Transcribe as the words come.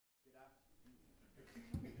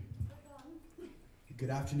Good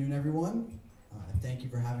afternoon, everyone. Thank you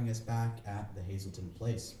for having us back at the Hazelton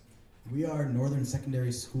Place. We are Northern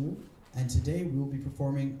Secondary School, and today we will be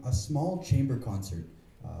performing a small chamber concert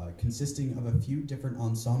consisting of a few different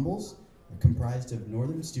ensembles comprised of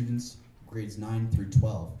Northern students, grades 9 through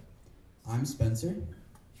 12. I'm Spencer.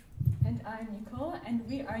 And I'm Micol, and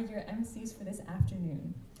we are your MCs for this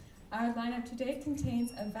afternoon. Our lineup today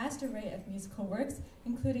contains a vast array of musical works,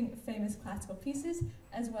 including famous classical pieces,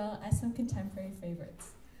 as well as some contemporary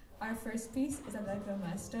favorites. Our first piece is Allegro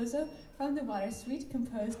Maestoso from the Water Suite,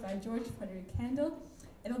 composed by George Frederick Handel.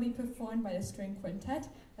 It'll be performed by the string quartet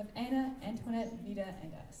of Anna, Antoinette, Vida,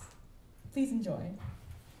 and us. Please enjoy.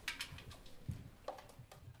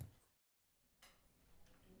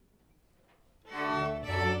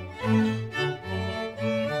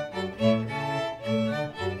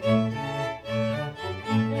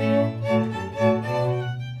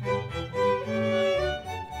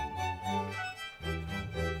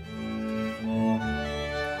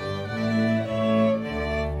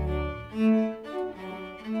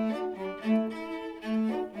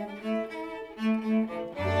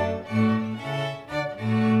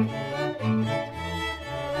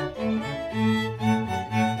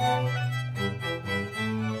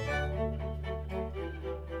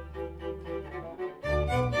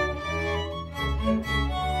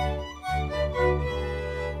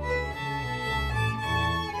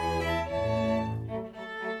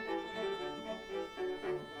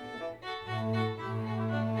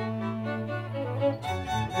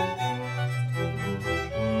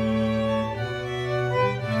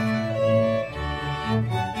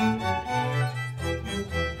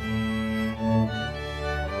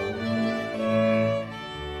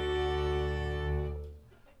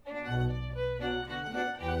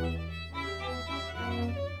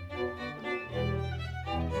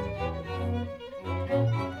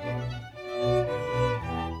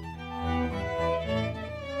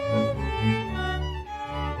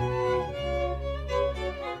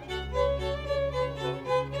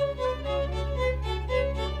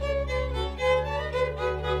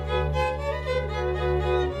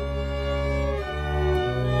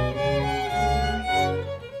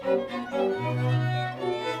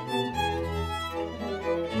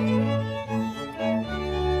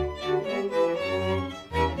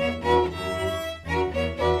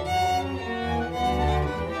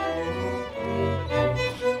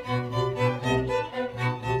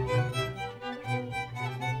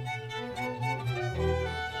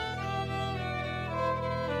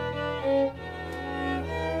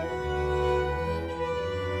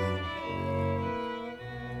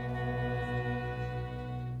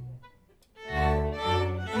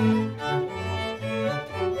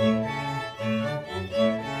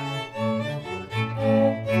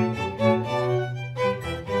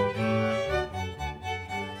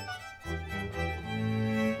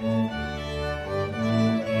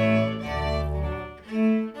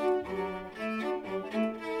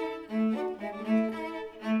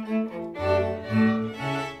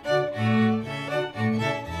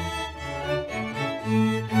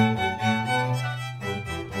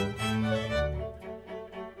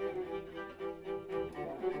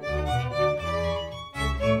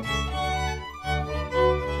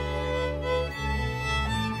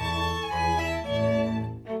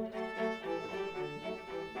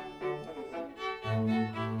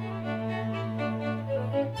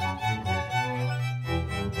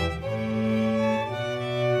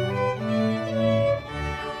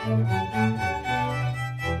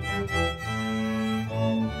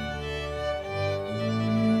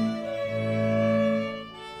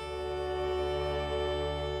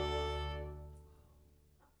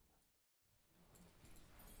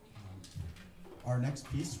 Our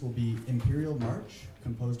next piece will be Imperial March,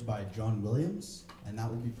 composed by John Williams, and that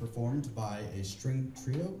will be performed by a string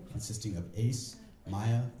trio consisting of Ace,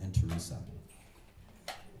 Maya, and Teressa.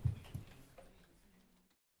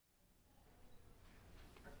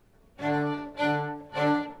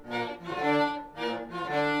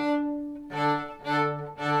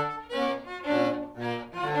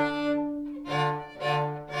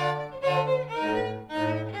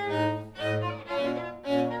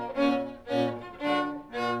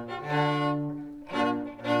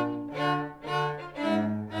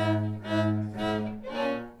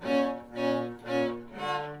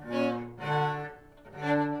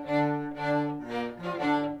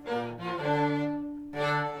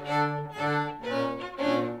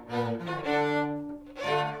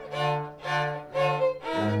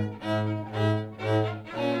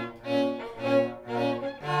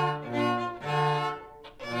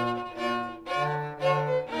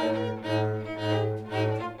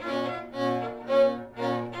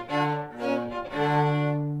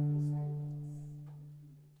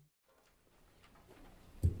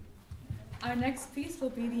 next piece will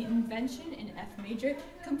be the Invention in F major,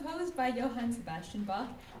 composed by Johann Sebastian Bach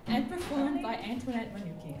and performed by Antoinette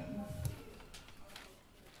Manoukian.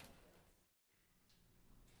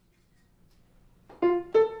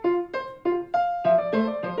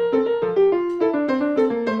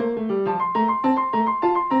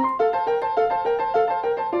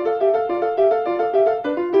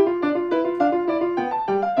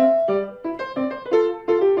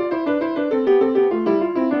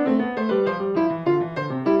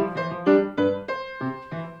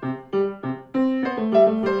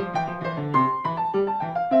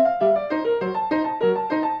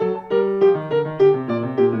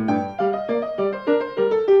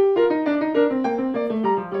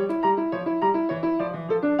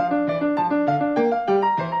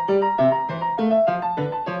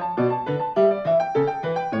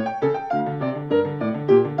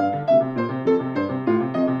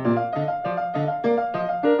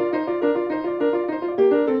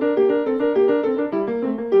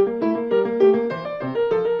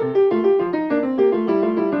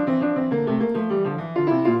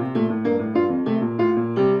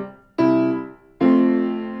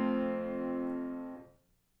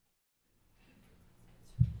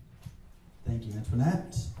 Thank you,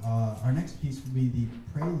 Antoinette. Our next piece will be the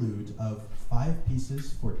prelude of 5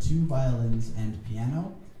 pieces for 2 violins and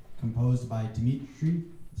piano, composed by Dmitri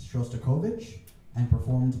Shostakovich and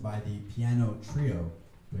performed by the piano trio,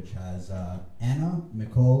 which has Anna,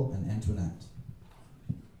 Micol, and Antoinette.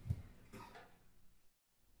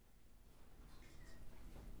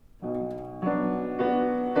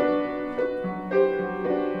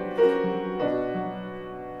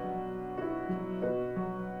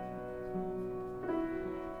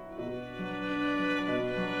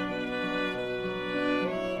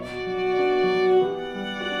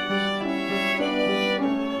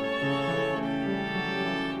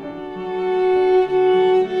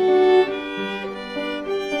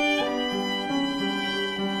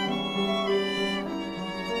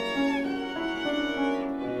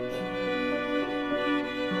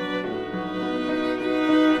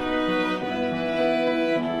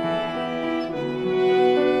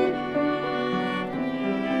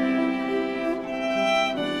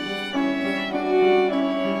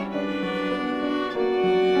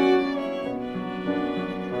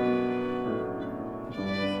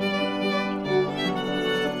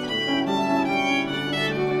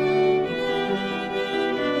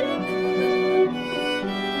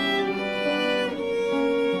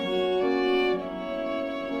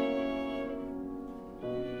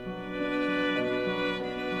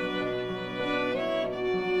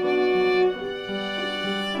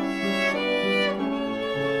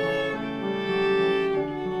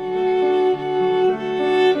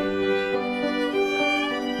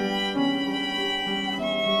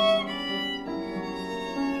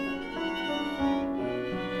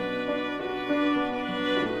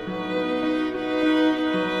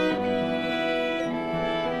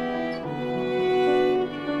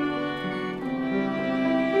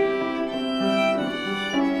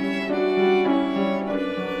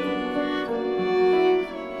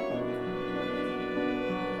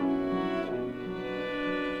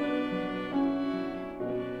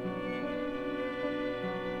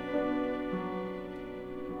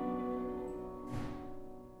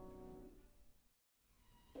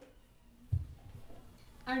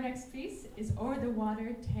 Our next piece is O'er the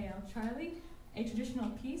Water, Tale Charlie, a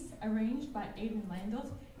traditional piece arranged by Hayden Landolt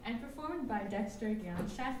and performed by Dexter,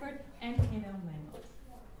 Gaon-Shatford, and Hayden Landolt.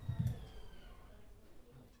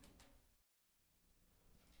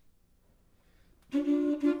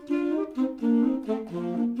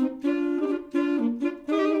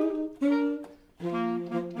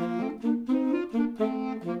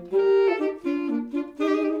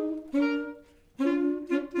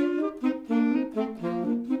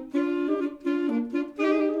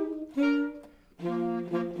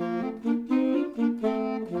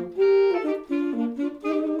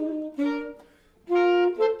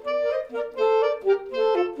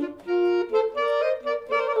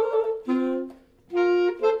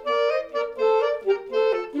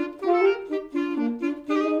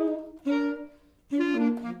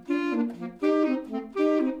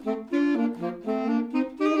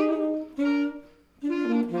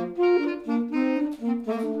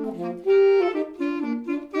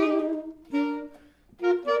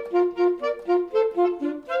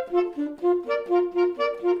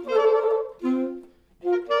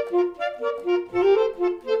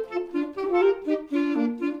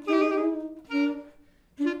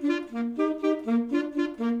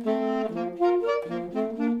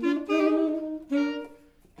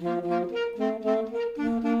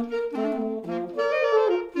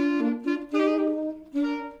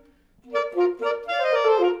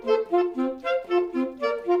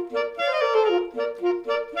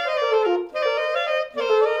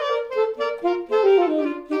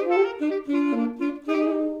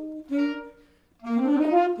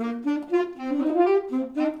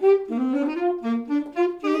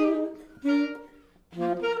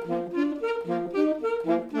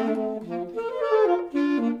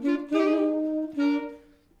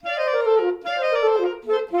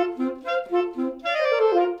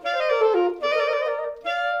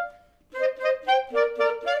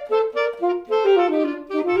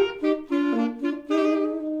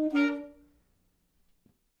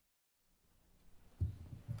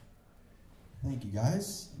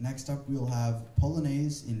 Next up, we'll have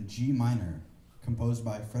Polonaise in G minor, composed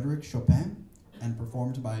by Frédéric Chopin and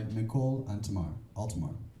performed by Micol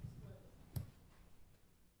Altomare.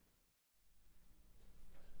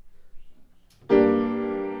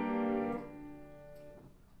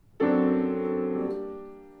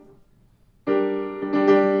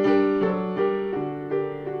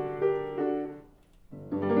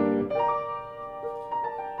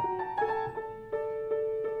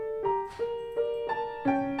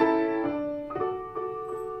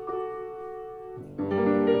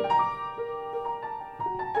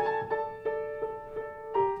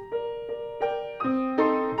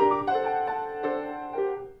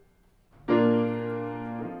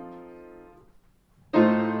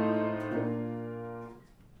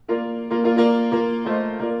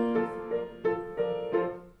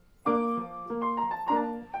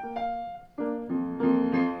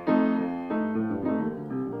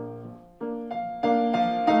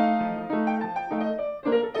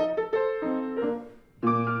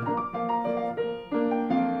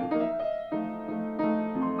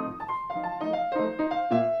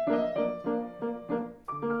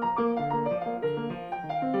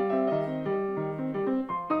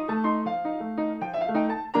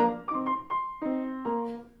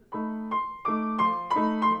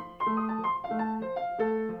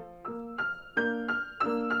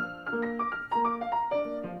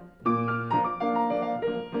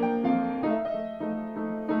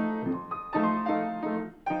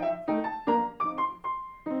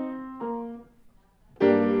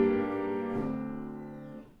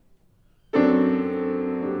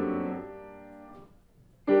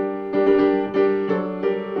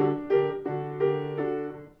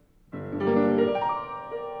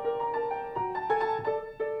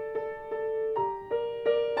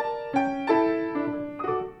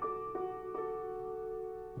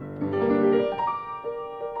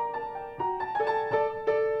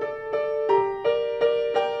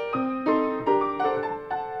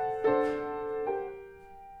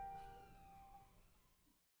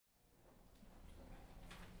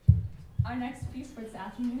 Our next piece for this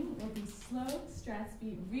afternoon will be Slow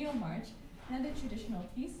Strathspey Real March, another traditional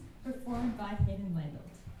piece performed by Hayden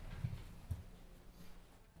Landolt.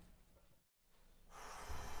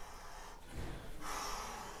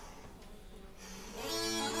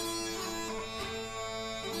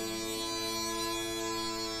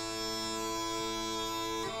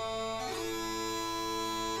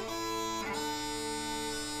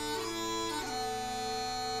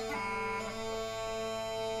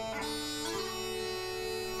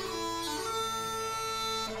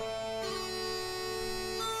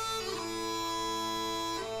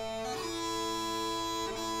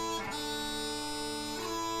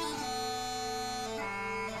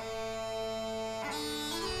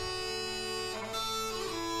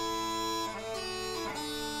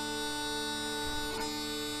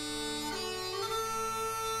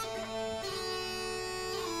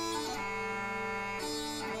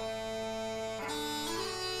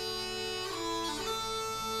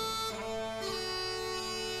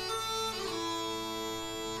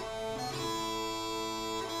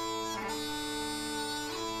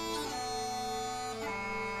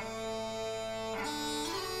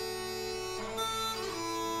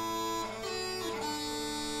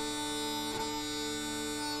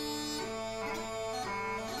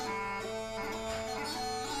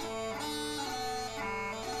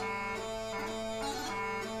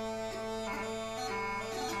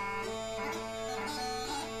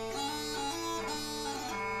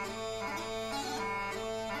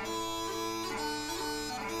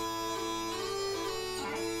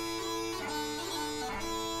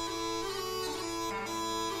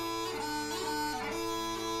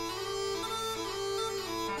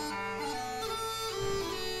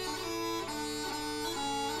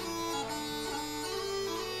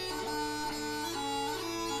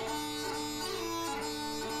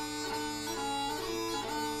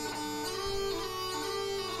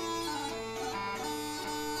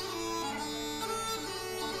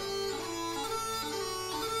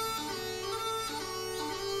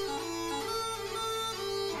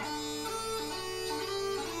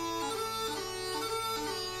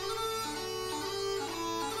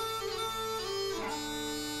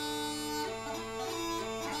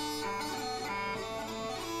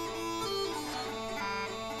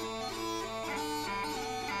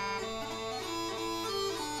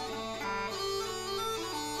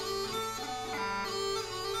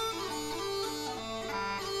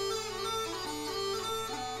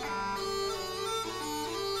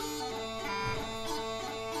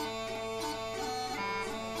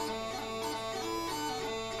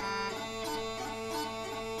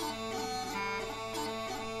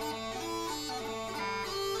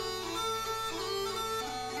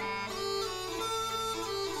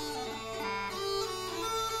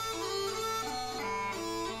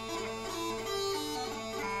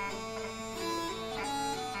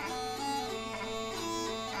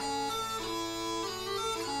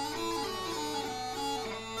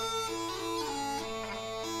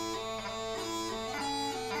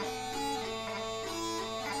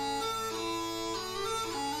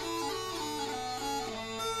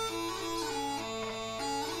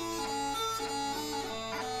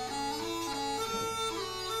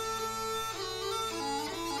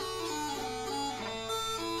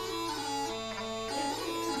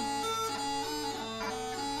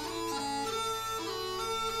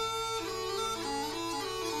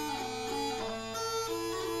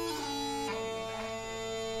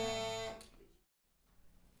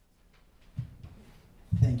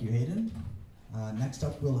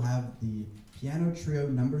 have the Piano Trio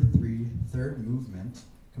Number 3, third movement,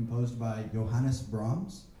 composed by Johannes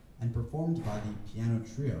Brahms and performed by the Piano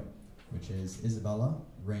Trio, which is Isabella,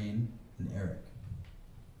 Rain, and Eric.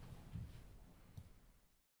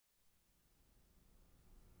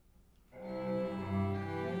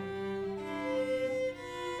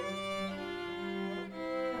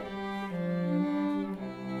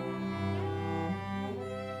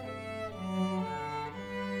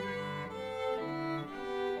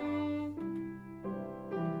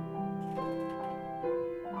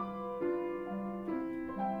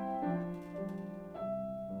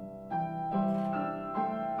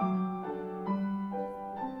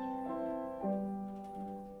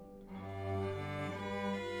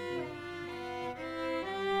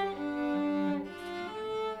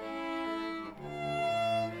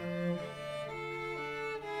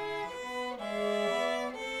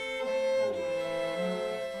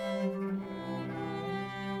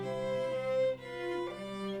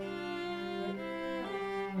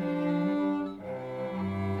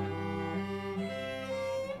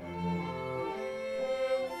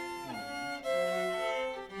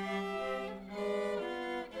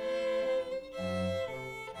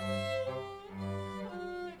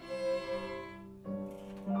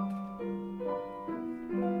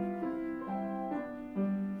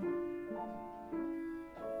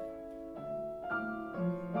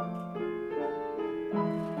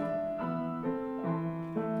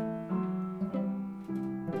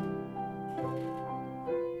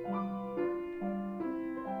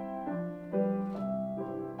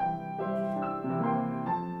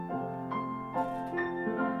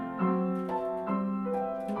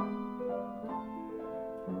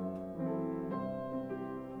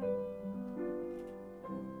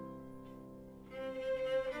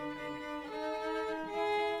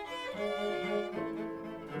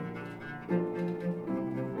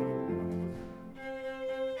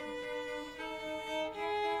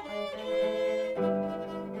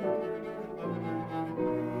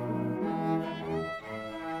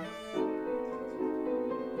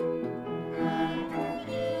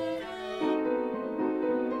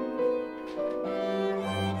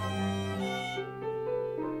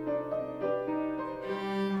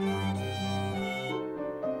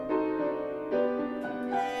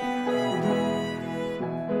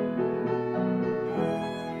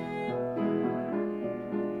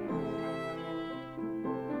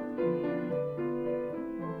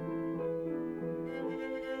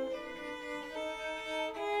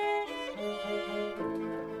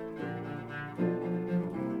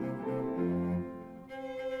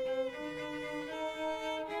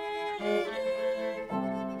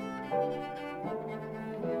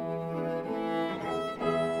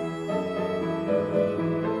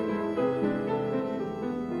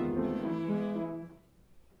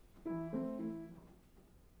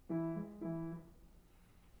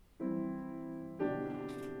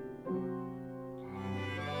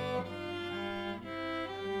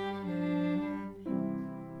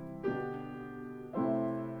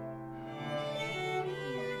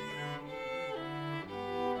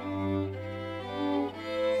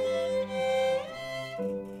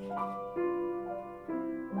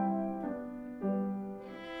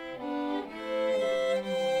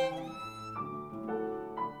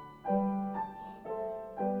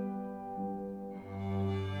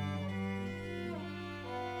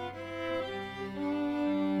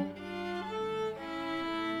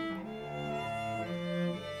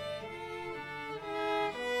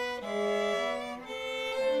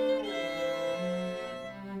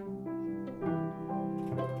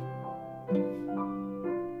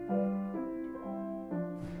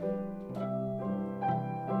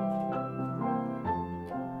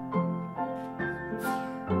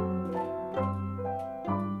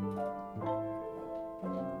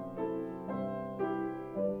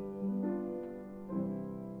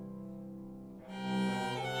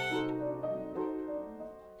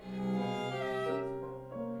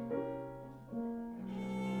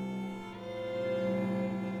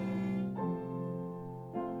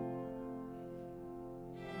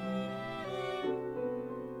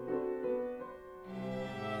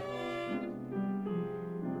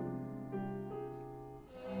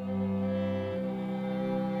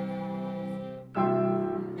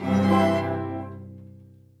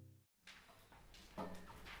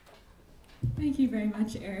 Thank you very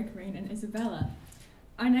much, Eric, Rain, and Isabella.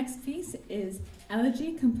 Our next piece is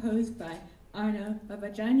Elegy, composed by Arno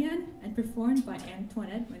Babajanyan and performed by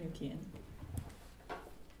Antoinette Manoukian.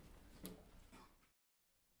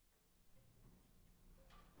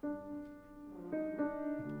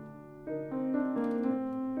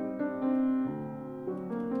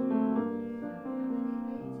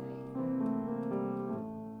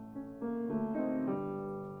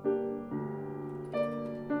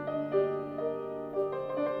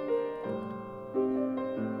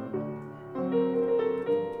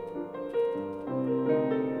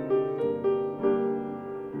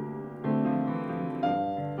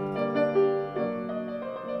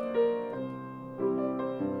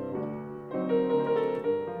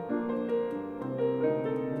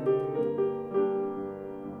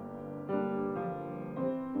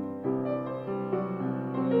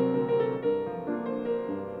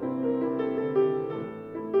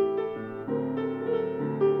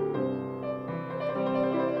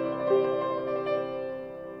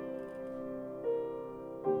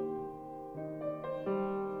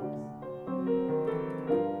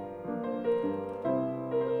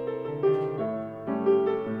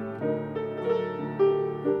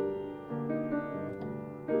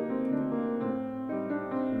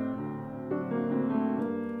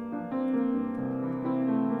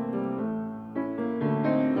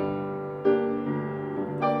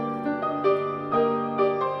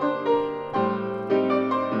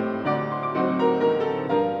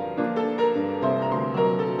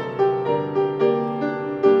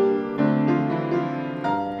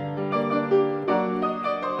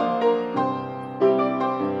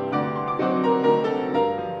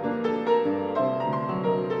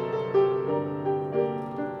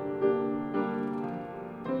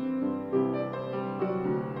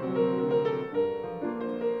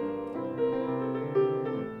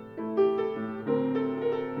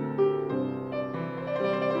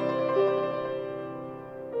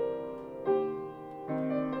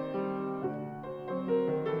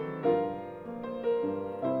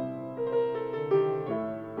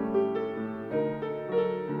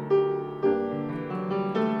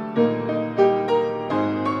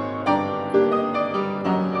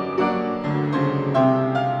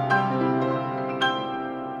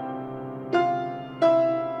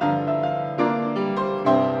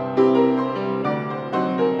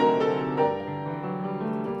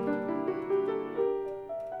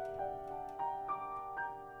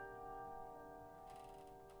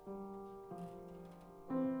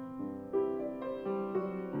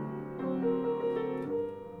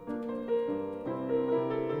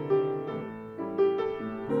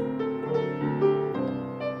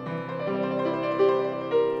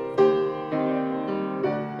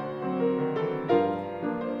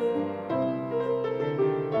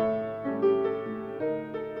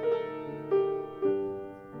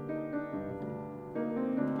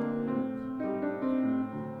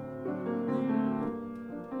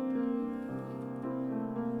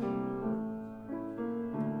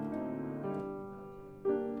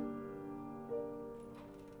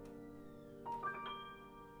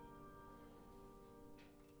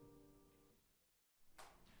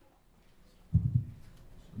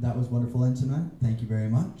 That was wonderful, Antoinette. Thank you very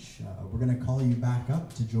much. We're going to call you back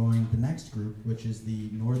up to join the next group, which is the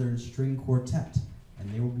Northern String Quartet,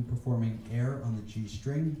 and they will be performing Air on the G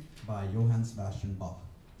String by Johann Sebastian Bach.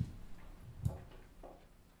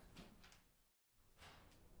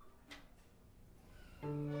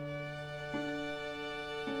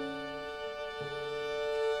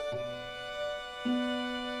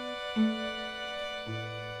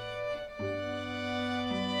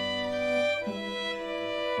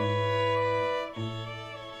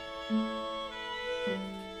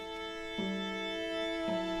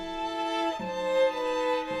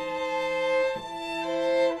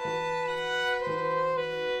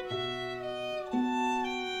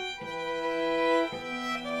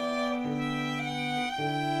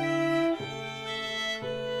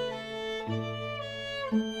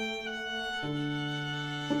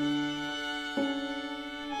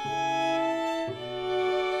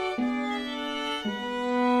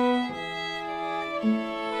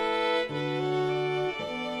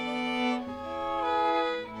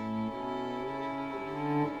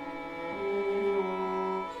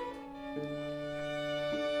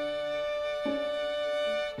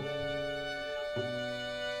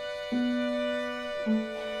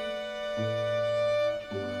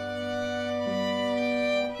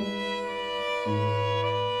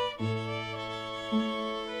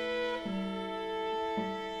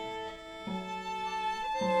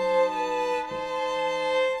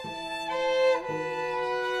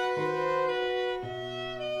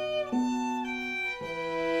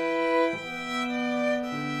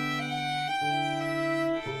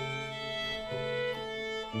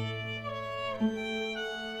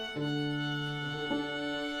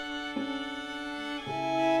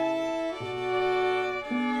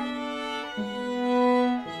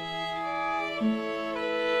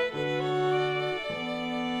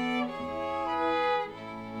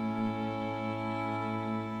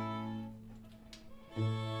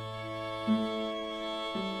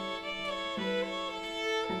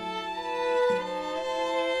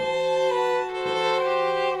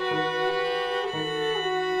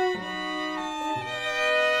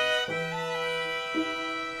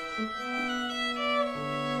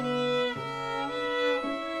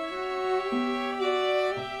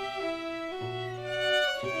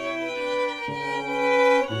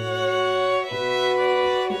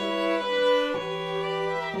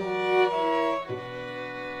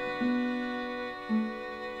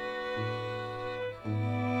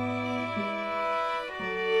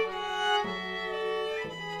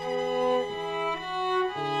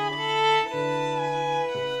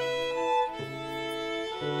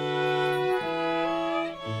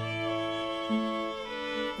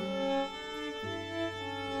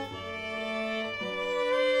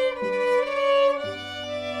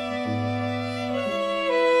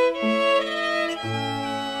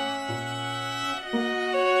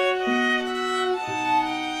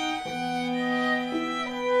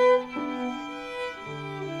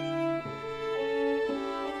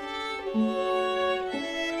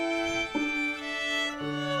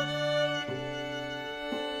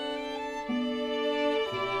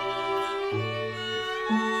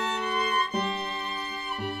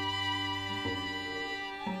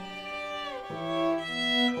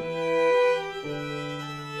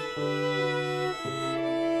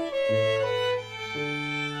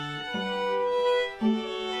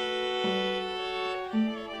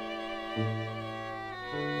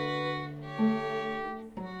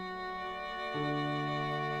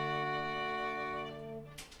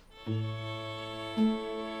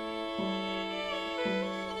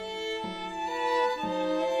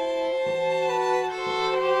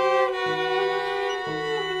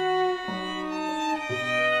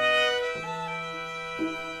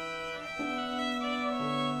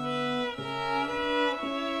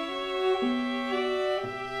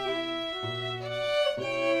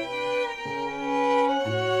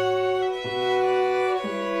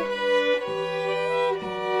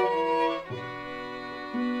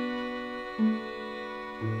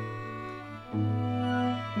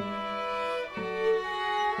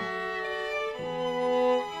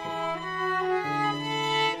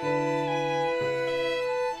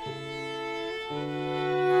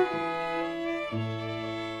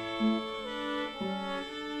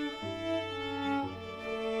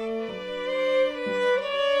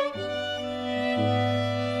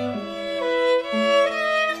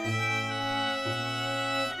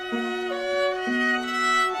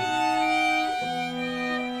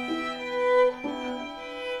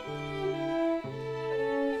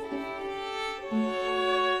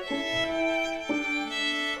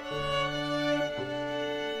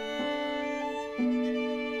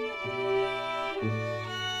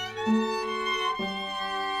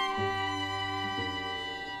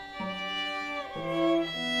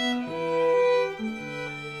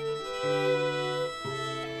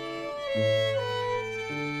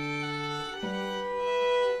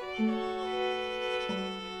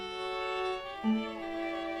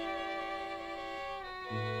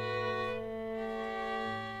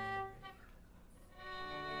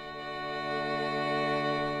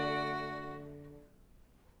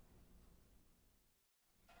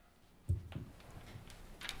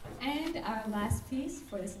 And our last piece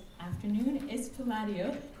for this afternoon is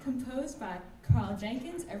Palladio, composed by Carl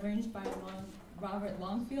Jenkins, arranged by Robert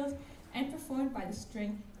Longfield, and performed by the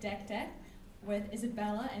string Dexter, with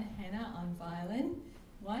Isabella and Hannah on violin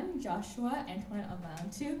 1, Joshua, Antoinette on violin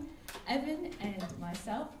 2, Evan and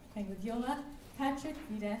myself playing the viola, Patrick,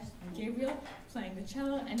 Vida, and Gabriel playing the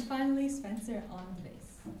cello, and finally Spencer on the bass.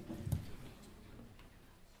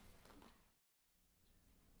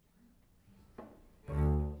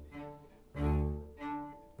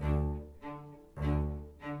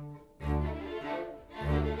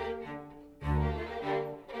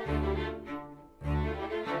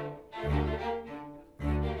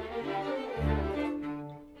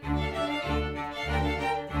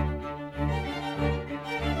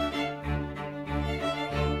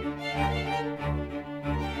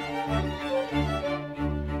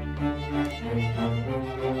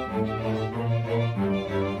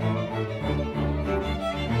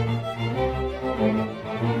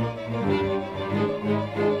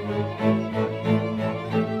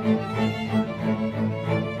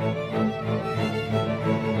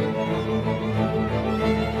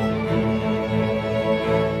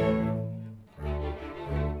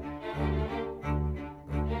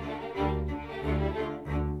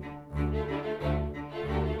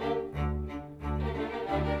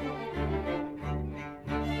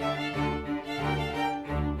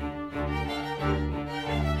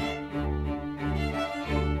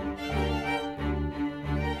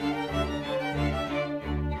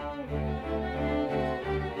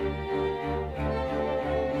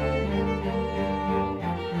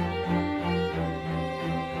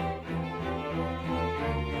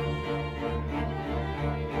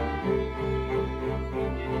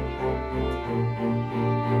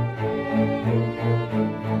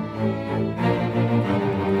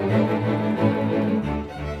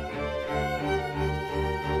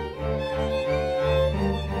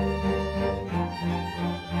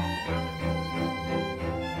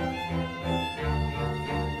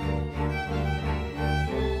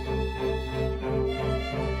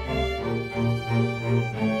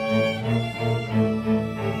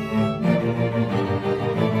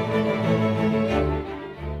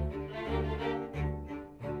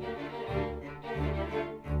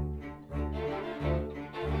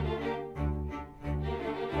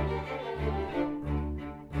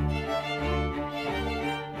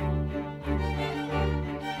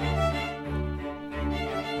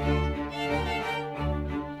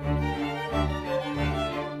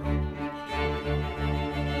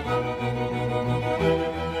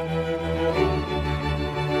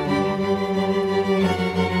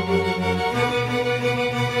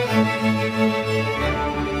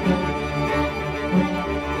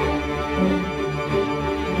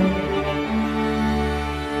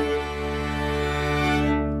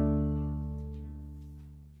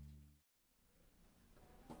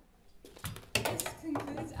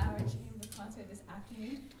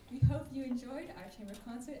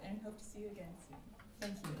 Concert and hope to see you again soon.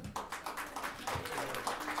 Thank you.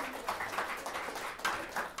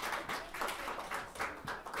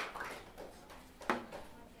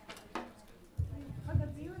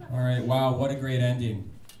 All right, wow, what a great ending.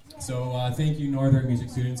 So thank you, Northern music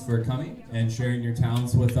students, for coming and sharing your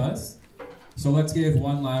talents with us. So let's give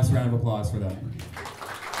one last round of applause for them.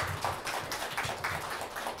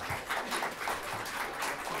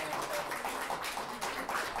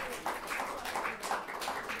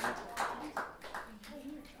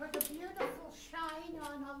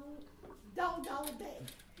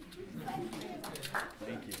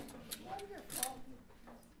 Thank you.